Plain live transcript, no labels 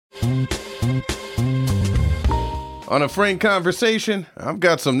On a frank conversation, I've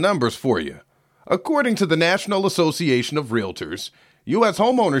got some numbers for you. According to the National Association of Realtors, U.S.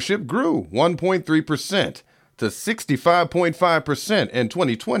 homeownership grew 1.3% to 65.5% in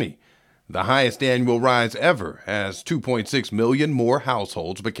 2020, the highest annual rise ever, as 2.6 million more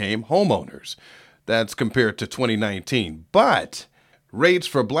households became homeowners. That's compared to 2019. But rates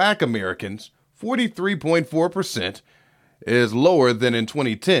for Black Americans, 43.4%, is lower than in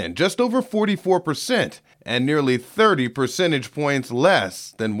 2010, just over 44%, and nearly 30 percentage points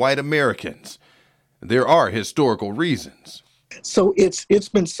less than white Americans. There are historical reasons. So it's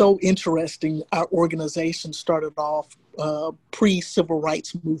been so interesting. Our organization started off pre-civil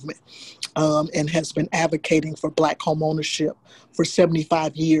rights movement and has been advocating for Black home ownership for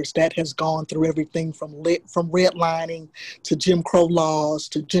 75 years. That has gone through everything from redlining to Jim Crow laws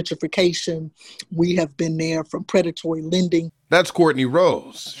to gentrification. We have been there from predatory lending. That's Courtney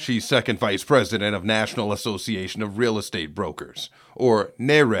Rose. She's second vice president of National Association of Real Estate Brokers, or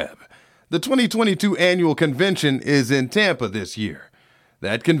NAREB. The 2022 annual convention is in Tampa this year.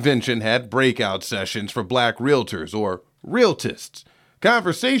 That convention had breakout sessions for Black realtors, or realtists.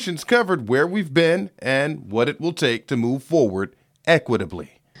 Conversations covered where we've been and what it will take to move forward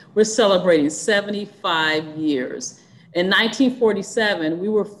equitably. We're celebrating 75 years. In 1947, we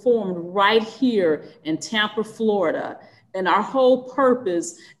were formed right here in Tampa, Florida. And our whole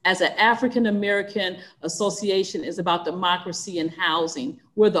purpose as an African American association is about democracy and housing.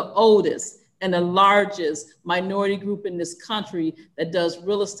 We're the oldest and the largest minority group in this country that does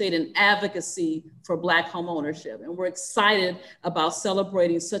real estate and advocacy for Black home ownership. And we're excited about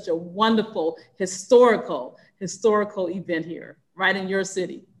celebrating such a wonderful, historical event here, right in your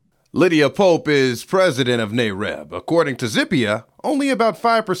city. Lydia Pope is president of NAREB. According to Zippia, only about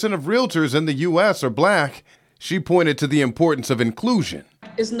 5% of realtors in the U.S. are Black. She pointed to the importance of inclusion.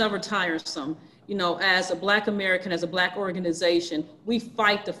 It's never tiresome. You know, as a Black American, as a Black organization, we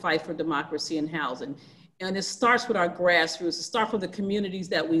fight the fight for democracy and housing. And it starts with our grassroots. It starts with the communities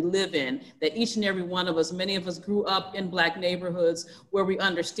that we live in, that each and every one of us, many of us grew up in Black neighborhoods where we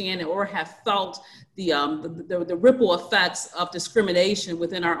understand or have felt the ripple effects of discrimination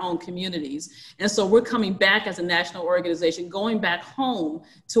within our own communities. And so we're coming back as a national organization, going back home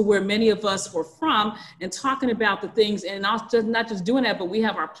to where many of us were from and talking about the things, and not just doing that, but we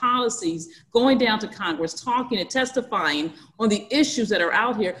have our policies going down to Congress, talking and testifying on the issues that are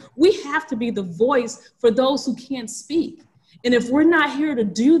out here. We have to be the voice for those who can't speak. And if we're not here to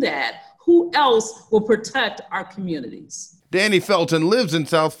do that, who else will protect our communities? Danny Felton lives in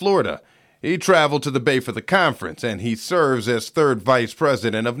South Florida. He traveled to the Bay for the conference, and he serves as third vice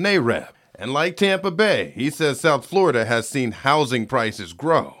president of NAREB. And like Tampa Bay, he says South Florida has seen housing prices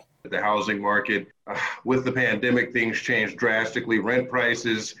grow. The housing market, with the pandemic, things changed drastically. Rent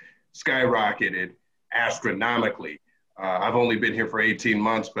prices skyrocketed astronomically. I've only been here for 18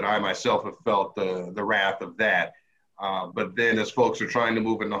 months, but I myself have felt the wrath of that. But then as folks are trying to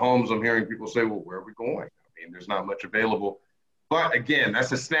move into homes, I'm hearing people say, well, where are we going? I mean, there's not much available. But again,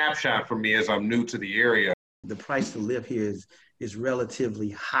 that's a snapshot for me as I'm new to the area. The price to live here is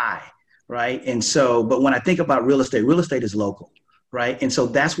relatively high, right? And so, but when I think about real estate is local, right? And so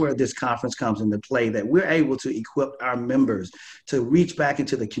that's where this conference comes into play, that we're able to equip our members to reach back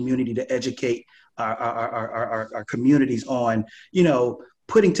into the community to educate our communities on,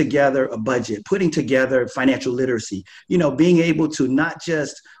 putting together a budget, putting together financial literacy, being able to not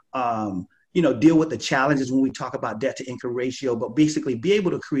just, deal with the challenges when we talk about debt to income ratio, but basically be able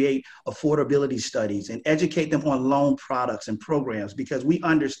to create affordability studies and educate them on loan products and programs, because we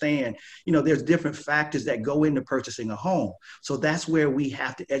understand, there's different factors that go into purchasing a home. So that's where we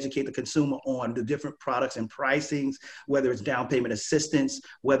have to educate the consumer on the different products and pricings, whether it's down payment assistance,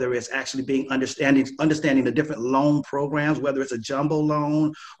 whether it's actually understanding the different loan programs, whether it's a jumbo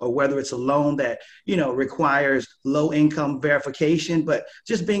loan or whether it's a loan that, requires low income verification, but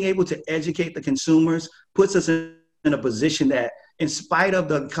just being able to educate the consumers puts us in a position that, in spite of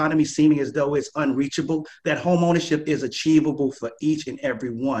the economy seeming as though it's unreachable, that home ownership is achievable for each and every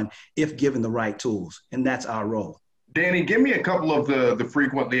one if given the right tools. And that's our role. Danny, give me a couple of the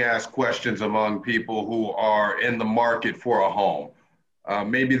frequently asked questions among people who are in the market for a home.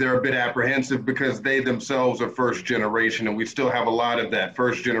 Maybe they're a bit apprehensive because they themselves are first generation, and we still have a lot of that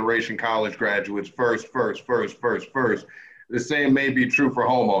first generation college graduates, first. The same may be true for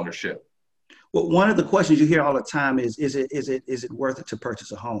home ownership. Well, one of the questions you hear all the time is it worth it to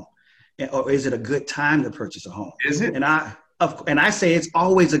purchase a home? Or is it a good time to purchase a home? Is it? And I And I say it's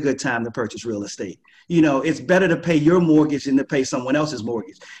always a good time to purchase real estate. It's better to pay your mortgage than to pay someone else's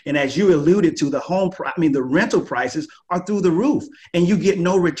mortgage. And as you alluded to, the rental prices are through the roof, and you get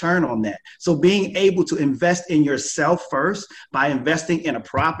no return on that. So being able to invest in yourself first by investing in a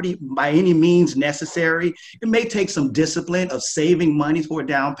property by any means necessary, it may take some discipline of saving money for a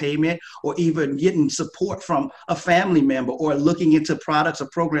down payment, or even getting support from a family member, or looking into products or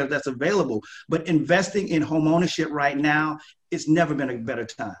programs that's available. But investing in home ownership right now, it's never been a better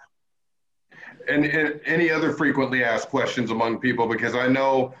time. And any other frequently asked questions among people, because I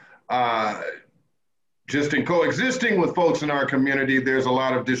know just in coexisting with folks in our community, there's a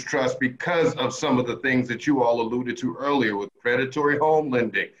lot of distrust because of some of the things that you all alluded to earlier with predatory home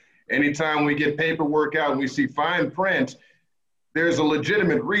lending. Anytime we get paperwork out and we see fine print, there's a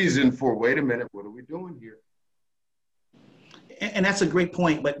legitimate reason for, wait a minute, what are we doing here? And that's a great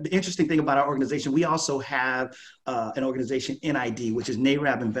point. But the interesting thing about our organization, we also have an organization, NID, which is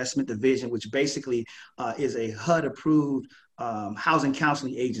NARAB Investment Division, which basically is a HUD-approved housing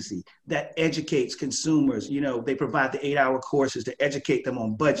counseling agency that educates consumers. They provide the 8-hour courses to educate them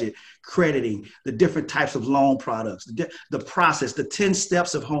on budget, crediting, the different types of loan products, the process, the 10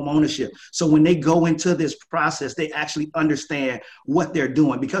 steps of home ownership. So when they go into this process, they actually understand what they're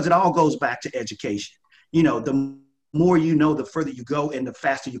doing, because it all goes back to education. The more you know, the further you go and the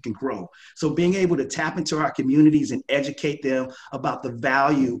faster you can grow. So being able to tap into our communities and educate them about the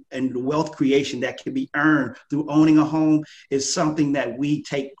value and the wealth creation that can be earned through owning a home is something that we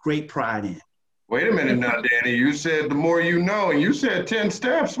take great pride in. Wait a minute now, Danny. You said the more you know, and you said 10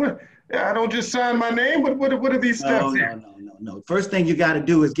 steps. I don't just sign my name. What are these steps here? No. First thing you got to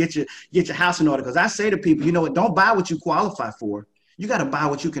do is get your house in order. Because I say to people, don't buy what you qualify for. You got to buy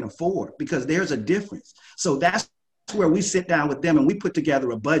what you can afford, because there's a difference. So that's where we sit down with them and we put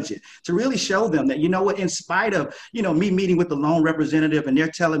together a budget to really show them that, in spite of, me meeting with the loan representative and they're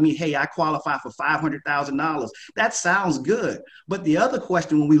telling me, hey, I qualify for $500,000. That sounds good. But the other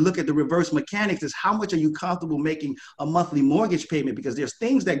question, when we look at the reverse mechanics, is how much are you comfortable making a monthly mortgage payment? Because there's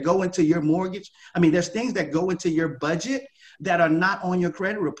things that go into your mortgage. There's things that go into your budget that are not on your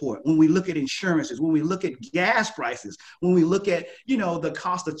credit report. When we look at insurances, when we look at gas prices, when we look at, the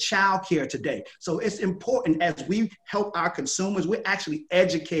cost of childcare today. So it's important, as we help our consumers, we're actually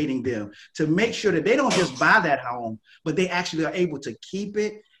educating them to make sure that they don't just buy that home, but they actually are able to keep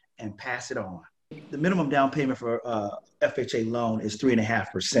it and pass it on. The minimum down payment for FHA loan is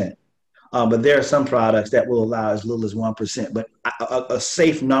 3.5%. But there are some products that will allow as little as 1%. But a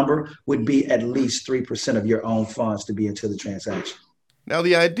safe number would be at least 3% of your own funds to be into the transaction. Now,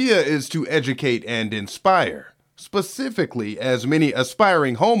 the idea is to educate and inspire, specifically as many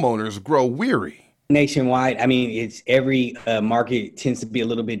aspiring homeowners grow weary. Nationwide, it's every market tends to be a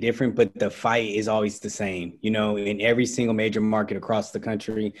little bit different, but the fight is always the same. In every single major market across the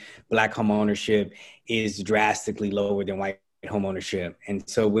country, Black homeownership is drastically lower than white homeownership. And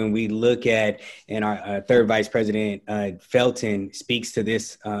so when we look at, and our third vice president, Felton, speaks to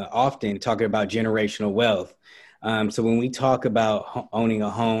this often, talking about generational wealth. So when we talk about owning a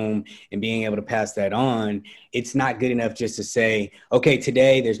home and being able to pass that on, it's not good enough just to say, okay,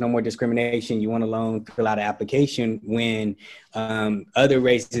 today there's no more discrimination. You want a loan, fill out an application, when other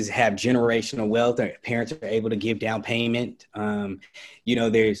races have generational wealth. Their parents are able to give down payment.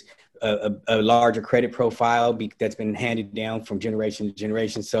 There's a larger credit profile that's been handed down from generation to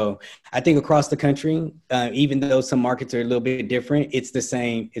generation. So I think across the country, even though some markets are a little bit different, it's the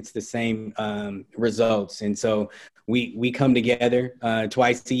same results. And so we come together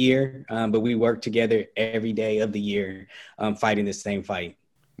twice a year, but we work together every day of the year, fighting the same fight.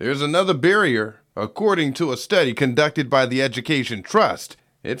 There's another barrier. According to a study conducted by the Education Trust,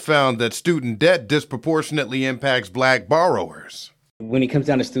 it found that student debt disproportionately impacts Black borrowers. When it comes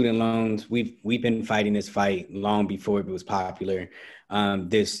down to student loans, we've been fighting this fight long before it was popular.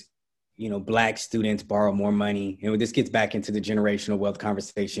 Black students borrow more money. This gets back into the generational wealth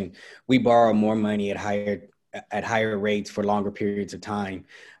conversation. We borrow more money at higher rates for longer periods of time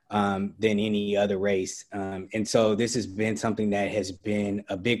than any other race. And so this has been something that has been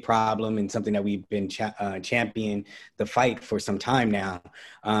a big problem and something that we've been championing the fight for some time now.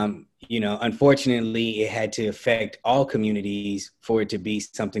 Unfortunately, it had to affect all communities for it to be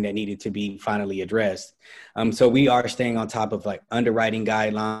something that needed to be finally addressed. So we are staying on top of underwriting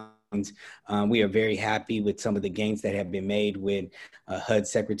guidelines, We are very happy with some of the gains that have been made with HUD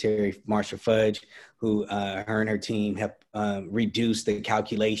Secretary Marsha Fudge, who her and her team have reduced the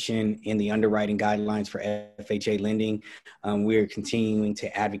calculation in the underwriting guidelines for FHA lending. We're continuing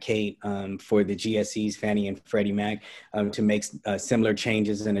to advocate for the GSEs, Fannie and Freddie Mac, to make similar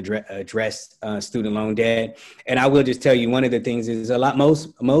changes and address student loan debt. And I will just tell you, one of the things is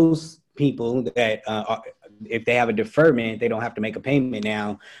most people that if they have a deferment, they don't have to make a payment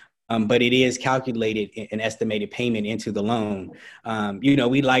now. But it is calculated an estimated payment into the loan.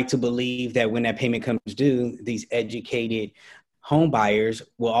 We like to believe that when that payment comes due, these educated home buyers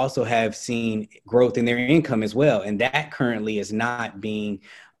will also have seen growth in their income as well. And that currently is not being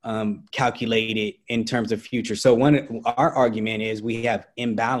calculated in terms of future. So our argument is we have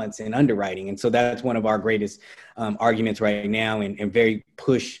imbalance in underwriting. And so that's one of our greatest arguments right now and very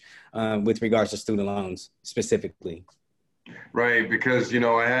push with regards to student loans specifically. Right, because,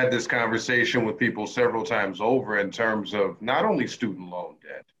 I had this conversation with people several times over in terms of not only student loan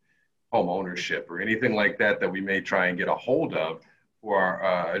debt, home ownership, or anything like that we may try and get a hold of for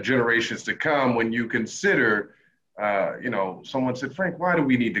our generations to come. When you consider, someone said, Frank, why do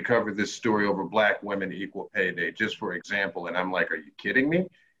we need to cover this story over Black women equal pay day, just for example? And I'm like, are you kidding me?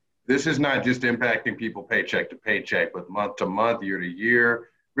 This is not just impacting people paycheck to paycheck, but month to month, year to year,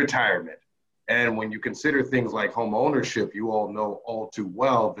 retirement. And when you consider things like home ownership, you all know all too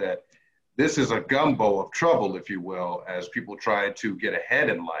well that this is a gumbo of trouble, if you will, as people try to get ahead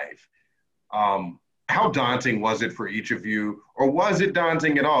in life. How daunting was it for each of you, or was it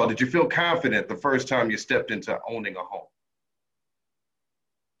daunting at all? Did you feel confident the first time you stepped into owning a home?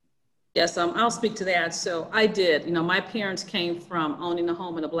 Yes, I'll speak to that. So I did. My parents came from owning a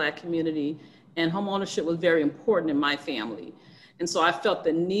home in a Black community, and home ownership was very important in my family. And so I felt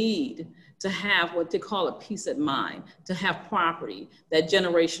the need to have what they call a peace of mind, to have property, that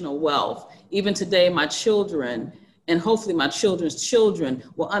generational wealth. Even today, my children, and hopefully my children's children,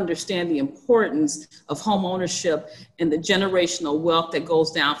 will understand the importance of home ownership and the generational wealth that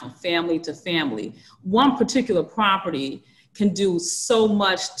goes down from family to family. One particular property can do so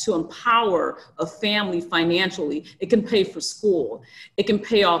much to empower a family financially. It can pay for school. It can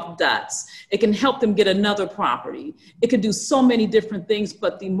pay off debts. It can help them get another property. It can do so many different things,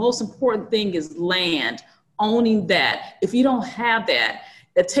 but the most important thing is land, owning that. If you don't have that,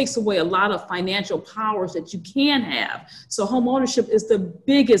 it takes away a lot of financial powers that you can have. So home ownership is the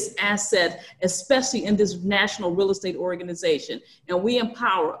biggest asset, especially in this national real estate organization. And we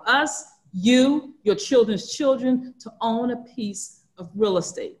empower us, you, your children's children, to own a piece of real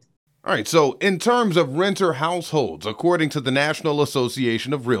estate. All right, so in terms of renter households, according to the National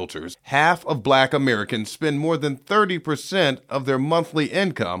Association of Realtors, half of Black Americans spend more than 30% of their monthly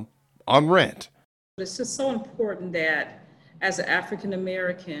income on rent. It's just so important that as an African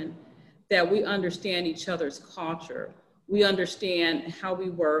American, that we understand each other's culture. We understand how we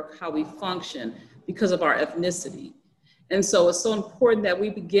work, how we function because of our ethnicity. And so it's so important that we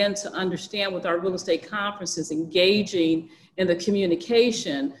begin to understand with our real estate conferences, engaging in the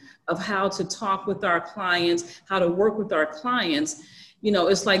communication of how to talk with our clients, how to work with our clients.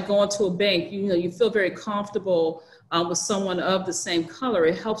 It's like going to a bank, you feel very comfortable with someone of the same color.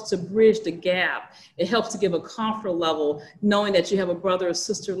 It helps to bridge the gap. It helps to give a comfort level, knowing that you have a brother or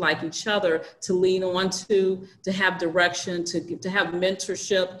sister like each other to lean on to have direction, to have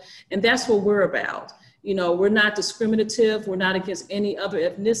mentorship. And that's what we're about. We're not discriminative. We're not against any other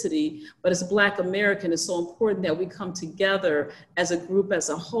ethnicity, but as Black American, it's so important that we come together as a group, as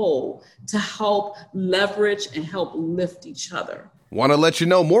a whole, to help leverage and help lift each other. Want to let you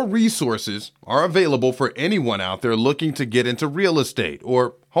know more resources are available for anyone out there looking to get into real estate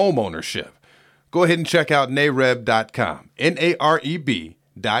or home ownership. Go ahead and check out nareb.com, NAREB.com.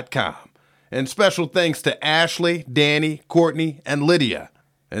 And special thanks to Ashley, Danny, Courtney, and Lydia.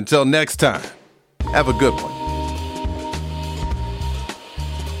 Until next time. Have a good one.